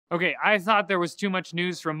Okay, I thought there was too much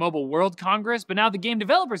news from Mobile World Congress, but now the Game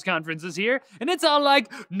Developers Conference is here, and it's all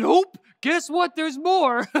like, nope, guess what, there's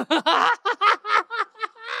more.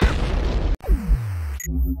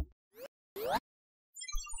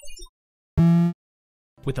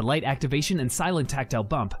 With the light activation and silent tactile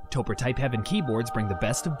bump, Topre Type Heaven keyboards bring the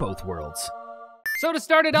best of both worlds. So to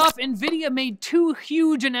start it off, Nvidia made two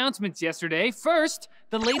huge announcements yesterday. First,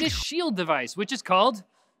 the latest Shield device, which is called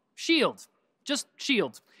Shield. Just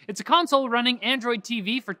Shield. It's a console running Android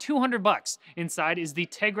TV for $200. Inside is the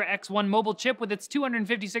Tegra X1 mobile chip with its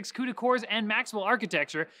 256 CUDA cores and Maxwell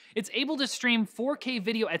architecture. It's able to stream 4K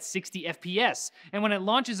video at 60 FPS, and when it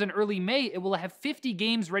launches in early May, it will have 50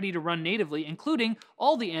 games ready to run natively, including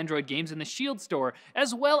all the Android games in the Shield store,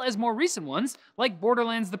 as well as more recent ones, like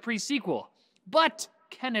Borderlands the pre-sequel. But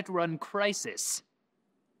can it run Crysis?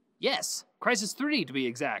 Yes, Crysis 3 to be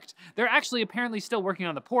exact. They're actually apparently still working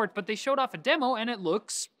on the port, but they showed off a demo and it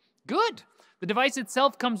looks good. The device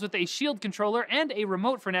itself comes with a Shield controller and a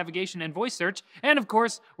remote for navigation and voice search, and of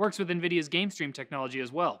course, works with Nvidia's GameStream technology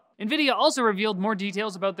as well. Nvidia also revealed more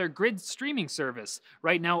details about their grid streaming service.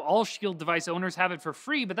 Right now, all Shield device owners have it for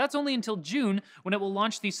free, but that's only until June, when it will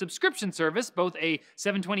launch the subscription service, both a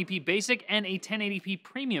 720p basic and a 1080p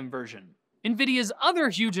premium version. Nvidia's other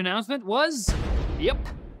huge announcement was, yep,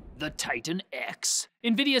 the Titan X.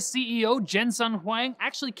 Nvidia's CEO Jensen Huang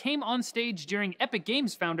actually came on stage during Epic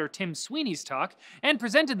Games founder Tim Sweeney's talk and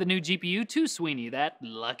presented the new GPU to Sweeney, that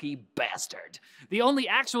lucky bastard. The only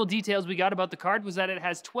actual details we got about the card was that it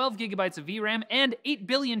has 12 gigabytes of VRAM and 8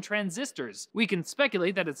 billion transistors. We can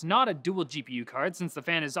speculate that it's not a dual GPU card since the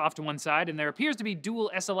fan is off to one side and there appears to be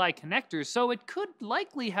dual SLI connectors, so it could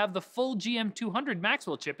likely have the full GM200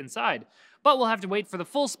 Maxwell chip inside. But we'll have to wait for the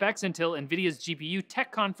full specs until Nvidia's GPU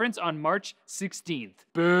Tech Conference on March 16th.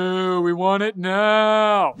 Boo, we want it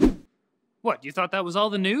now! What, you thought that was all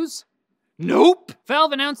the news? Nope!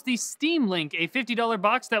 Valve announced the Steam Link, a $50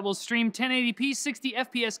 box that will stream 1080p 60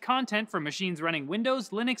 FPS content for machines running Windows,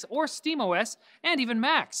 Linux, or SteamOS, and even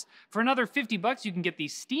Macs. For another $50 you can get the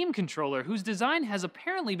Steam controller, whose design has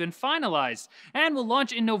apparently been finalized, and will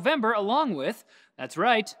launch in November along with, that's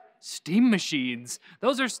right, Steam machines.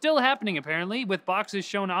 Those are still happening apparently, with boxes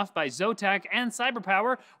shown off by Zotac and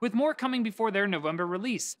CyberPower, with more coming before their November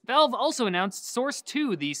release. Valve also announced Source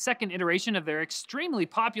 2, the second iteration of their extremely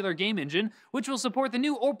popular game engine, which will support the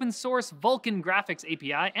new open source Vulkan graphics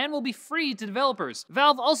API and will be free to developers.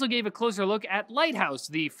 Valve also gave a closer look at Lighthouse,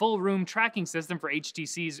 the full room tracking system for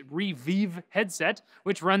HTC's Revive headset,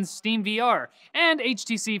 which runs Steam VR, and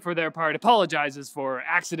HTC for their part apologizes for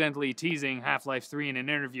accidentally teasing Half-Life 3 in an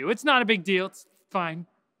interview. It's not a big deal, it's fine.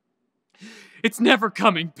 It's never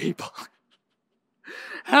coming, people.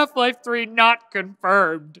 Half-Life 3 not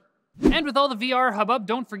confirmed. And with all the VR hubbub,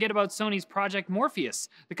 don't forget about Sony's Project Morpheus.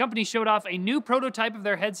 The company showed off a new prototype of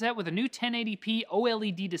their headset with a new 1080p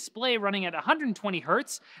OLED display running at 120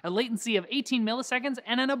 Hz, a latency of 18 milliseconds,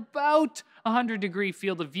 and an about 100-degree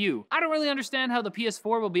field of view. I don't really understand how the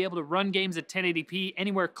PS4 will be able to run games at 1080p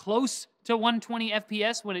anywhere close to 120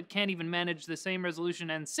 FPS when it can't even manage the same resolution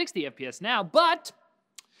and 60 FPS now, but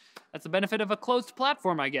that's the benefit of a closed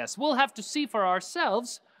platform, I guess. We'll have to see for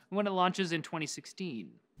ourselves when it launches in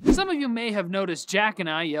 2016. Some of you may have noticed Jack and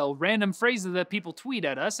I yell random phrases that people tweet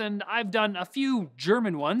at us, and I've done a few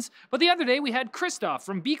German ones, but the other day we had Christoph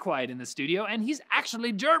from Be Quiet in the studio, and he's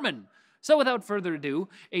actually German. So without further ado,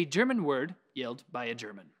 a German word yelled by a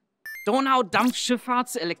German.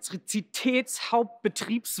 Donaudampfschifffahrts-, Elektrizitäts-,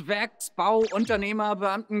 Hauptbetriebswerksbau-,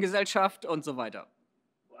 Unternehmerbeamtengesellschaft und so weiter.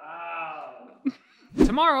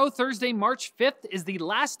 Tomorrow, Thursday, March 5th, is the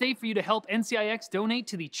last day for you to help NCIX donate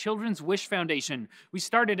to the Children's Wish Foundation. We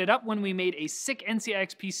started it up when we made a sick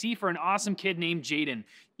NCIX PC for an awesome kid named Jaden.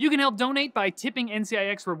 You can help donate by tipping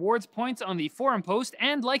NCIX rewards points on the forum post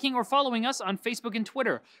and liking or following us on Facebook and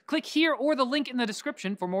Twitter. Click here or the link in the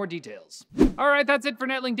description for more details. Alright, that's it for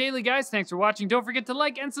Netlink Daily, guys. Thanks for watching. Don't forget to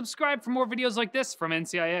like and subscribe for more videos like this from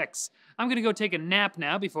NCIX. I'm gonna go take a nap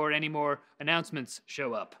now before any more announcements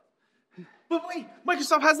show up. But wait,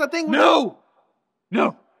 Microsoft has that thing. No!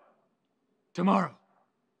 No. Tomorrow.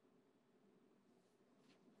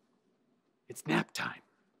 It's nap time.